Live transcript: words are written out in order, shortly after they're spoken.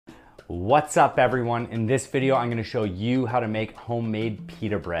What's up everyone? In this video, I'm gonna show you how to make homemade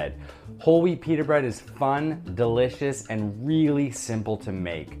pita bread. Whole wheat pita bread is fun, delicious, and really simple to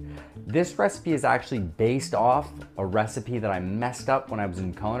make. This recipe is actually based off a recipe that I messed up when I was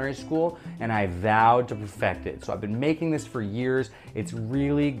in culinary school, and I vowed to perfect it. So I've been making this for years. It's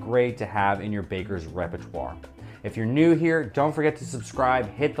really great to have in your baker's repertoire. If you're new here, don't forget to subscribe,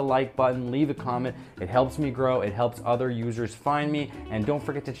 hit the like button, leave a comment. It helps me grow, it helps other users find me, and don't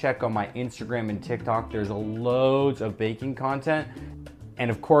forget to check out my Instagram and TikTok. There's loads of baking content. And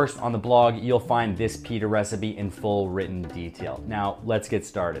of course, on the blog, you'll find this pita recipe in full written detail. Now, let's get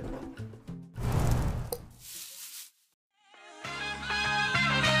started.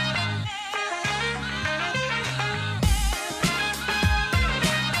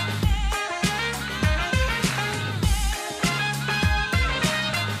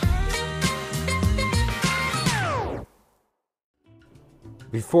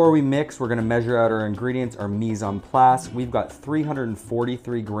 Before we mix, we're gonna measure out our ingredients, our mise en place. We've got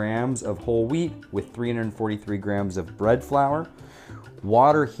 343 grams of whole wheat with 343 grams of bread flour.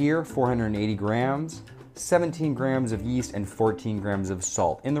 Water here, 480 grams, 17 grams of yeast, and 14 grams of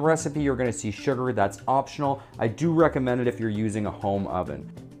salt. In the recipe, you're gonna see sugar, that's optional. I do recommend it if you're using a home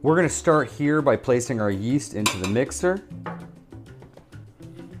oven. We're gonna start here by placing our yeast into the mixer.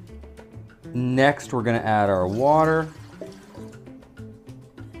 Next, we're gonna add our water.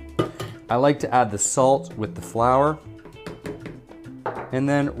 I like to add the salt with the flour. And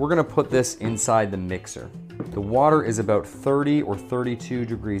then we're gonna put this inside the mixer. The water is about 30 or 32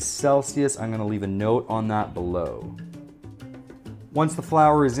 degrees Celsius. I'm gonna leave a note on that below. Once the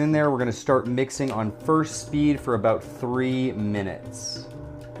flour is in there, we're gonna start mixing on first speed for about 3 minutes.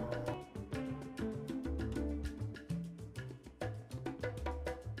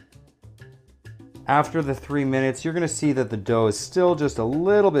 After the 3 minutes, you're gonna see that the dough is still just a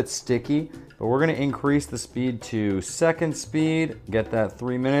little bit sticky, but we're gonna increase the speed to second speed, get that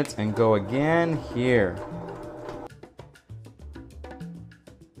 3 minutes, and go again here.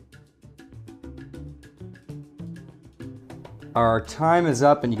 Our time is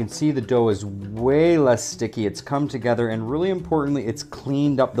up, and you can see the dough is way less sticky. It's come together, and really importantly, it's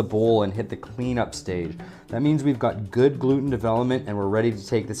cleaned up the bowl and hit the cleanup stage. That means we've got good gluten development, and we're ready to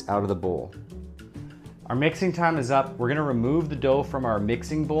take this out of the bowl. Our mixing time is up. We're gonna remove the dough from our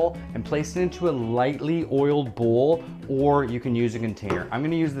mixing bowl and place it into a lightly oiled bowl, or you can use a container. I'm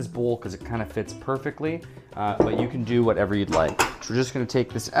gonna use this bowl because it kind of fits perfectly, but you can do whatever you'd like. So we're just gonna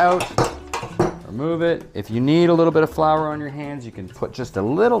take this out, remove it. If you need a little bit of flour on your hands, you can put just a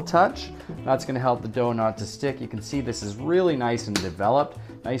little touch. That's gonna help the dough not to stick. You can see this is really nice and developed,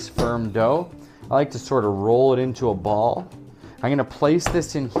 nice firm dough. I like to sort of roll it into a ball. I'm gonna place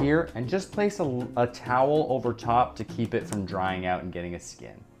this in here and just place a towel over top to keep it from drying out and getting a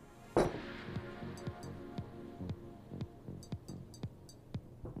skin.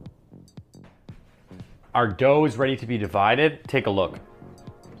 Our dough is ready to be divided. Take a look.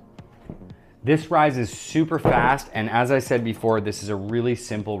 This rises super fast, and as I said before, this is a really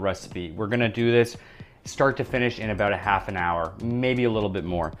simple recipe. We're gonna do this start to finish in about a half an hour, maybe a little bit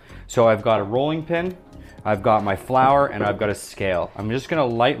more. So I've got a rolling pin, I've got my flour, and I've got a scale. I'm just gonna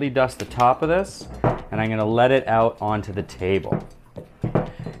lightly dust the top of this, and I'm gonna let it out onto the table.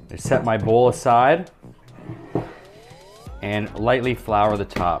 I set my bowl aside and lightly flour the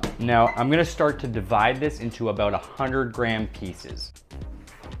top. Now, I'm gonna start to divide this into about 100-gram pieces.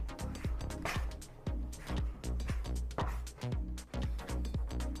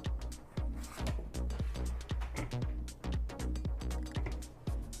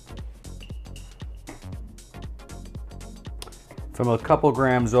 If I'm a couple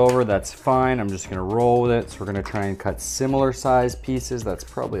grams over, that's fine. I'm just gonna roll with it. So we're gonna try and cut similar size pieces. That's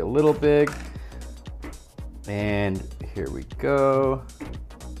probably a little big. And here we go.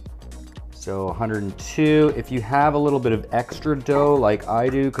 So 102. If you have a little bit of extra dough like I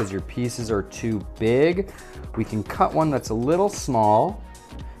do because your pieces are too big, we can cut one that's a little small.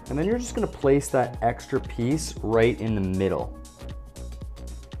 And then you're just gonna place that extra piece right in the middle.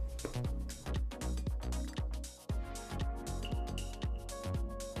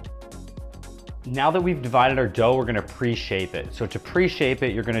 Now that we've divided our dough, we're gonna pre-shape it. So to pre-shape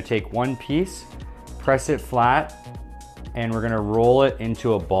it, you're gonna take one piece, press it flat, and we're gonna roll it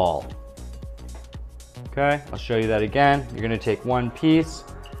into a ball. Okay, I'll show you that again. You're gonna take one piece,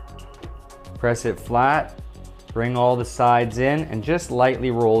 press it flat, bring all the sides in, and just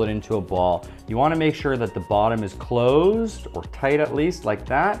lightly roll it into a ball. You wanna make sure that the bottom is closed, or tight at least, like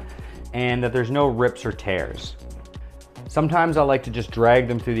that, and that there's no rips or tears. Sometimes I like to just drag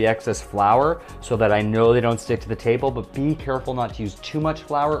them through the excess flour so that I know they don't stick to the table, but be careful not to use too much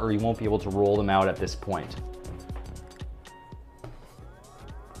flour or you won't be able to roll them out at this point.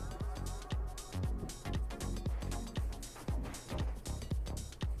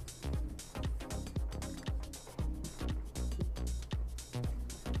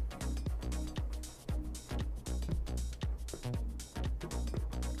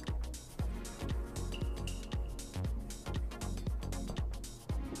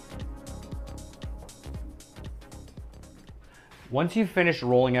 Once you've finished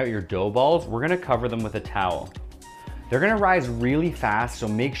rolling out your dough balls, we're gonna cover them with a towel. They're gonna rise really fast, so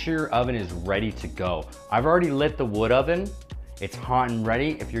make sure your oven is ready to go. I've already lit the wood oven. It's hot and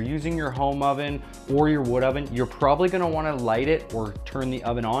ready. If you're using your home oven or your wood oven, you're probably gonna wanna light it or turn the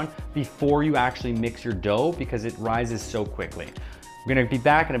oven on before you actually mix your dough because it rises so quickly. We're gonna be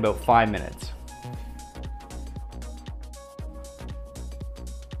back in about 5 minutes.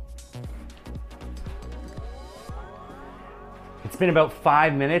 It's been about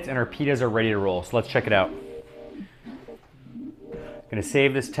 5 minutes and our pitas are ready to roll, so let's check it out. Gonna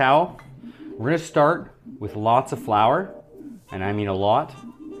save this towel. We're gonna start with lots of flour, and I mean a lot.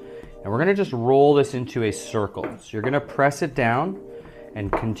 And we're gonna just roll this into a circle. So you're gonna press it down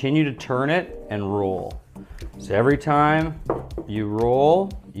and continue to turn it and roll. So every time you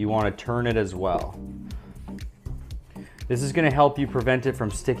roll, you wanna turn it as well. This is gonna help you prevent it from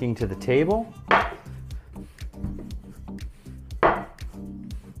sticking to the table.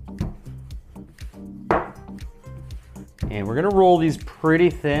 And we're gonna roll these pretty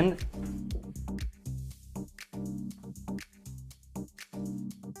thin.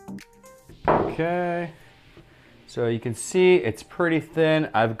 Okay, so you can see it's pretty thin.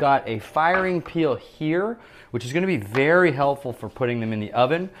 I've got a firing peel here, which is gonna be very helpful for putting them in the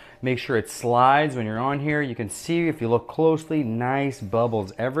oven. Make sure it slides when you're on here. You can see, if you look closely, nice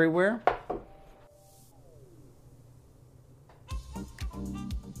bubbles everywhere.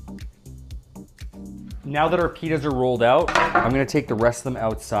 Now that our pitas are rolled out, I'm gonna take the rest of them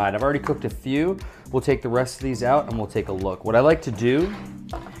outside. I've already cooked a few. We'll take the rest of these out and we'll take a look. What I like to do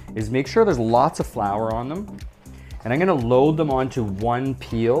is make sure there's lots of flour on them. And I'm gonna load them onto one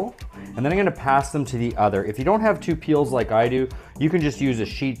peel, and then I'm gonna pass them to the other. If you don't have two peels like I do, you can just use a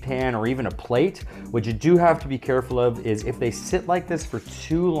sheet pan or even a plate. What you do have to be careful of is if they sit like this for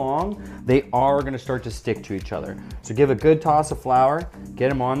too long, they are gonna start to stick to each other. So give a good toss of flour, get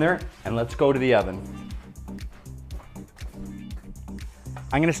them on there, and let's go to the oven.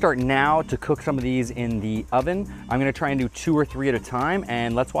 I'm gonna start now to cook some of these in the oven. I'm gonna try and do 2 or 3 at a time,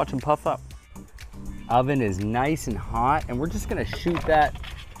 and let's watch them puff up. Oven is nice and hot, and we're just gonna shoot that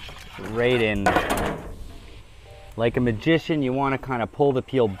right in there. Like a magician, you wanna kind of pull the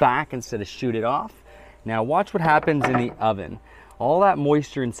peel back instead of shoot it off. Now watch what happens in the oven. All that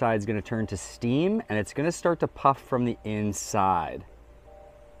moisture inside is gonna turn to steam, and it's gonna start to puff from the inside.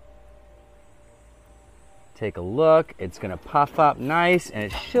 Take a look, it's gonna puff up nice, and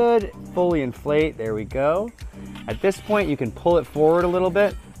it should fully inflate. There we go. At this point, you can pull it forward a little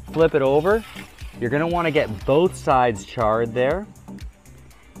bit, flip it over. You're gonna wanna get both sides charred there.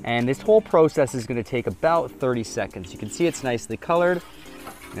 And this whole process is gonna take about 30 seconds. You can see it's nicely colored.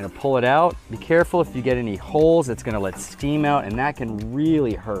 I'm gonna pull it out. Be careful if you get any holes, it's gonna let steam out, and that can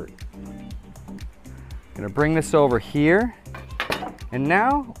really hurt. Gonna bring this over here. And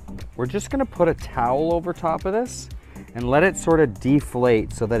now, we're just gonna put a towel over top of this and let it sort of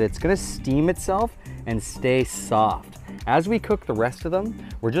deflate so that it's gonna steam itself and stay soft. As we cook the rest of them,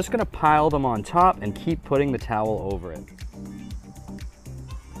 we're just gonna pile them on top and keep putting the towel over it.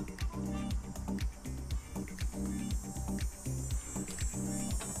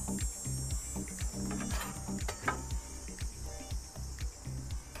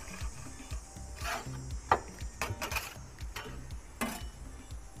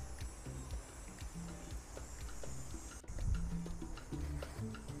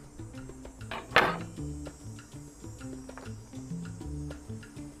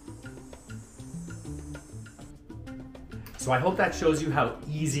 So I hope that shows you how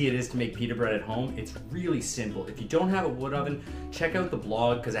easy it is to make pita bread at home. It's really simple. If you don't have a wood oven, check out the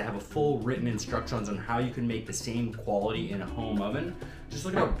blog because I have a full written instructions on how you can make the same quality in a home oven. Just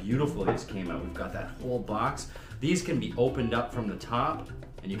look at how beautiful these came out. We've got that whole box. These can be opened up from the top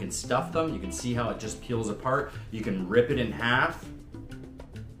and you can stuff them. You can see how it just peels apart. You can rip it in half.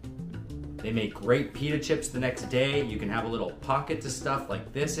 They make great pita chips the next day. You can have a little pocket to stuff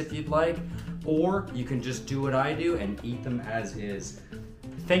like this if you'd like, or you can just do what I do and eat them as is.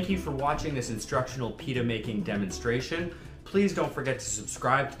 Thank you for watching this instructional pita making demonstration. Please don't forget to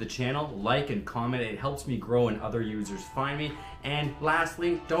subscribe to the channel, like and comment. It helps me grow and other users find me. And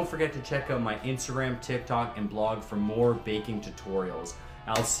lastly, don't forget to check out my Instagram, TikTok, and blog for more baking tutorials.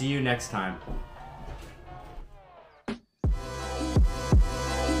 I'll see you next time.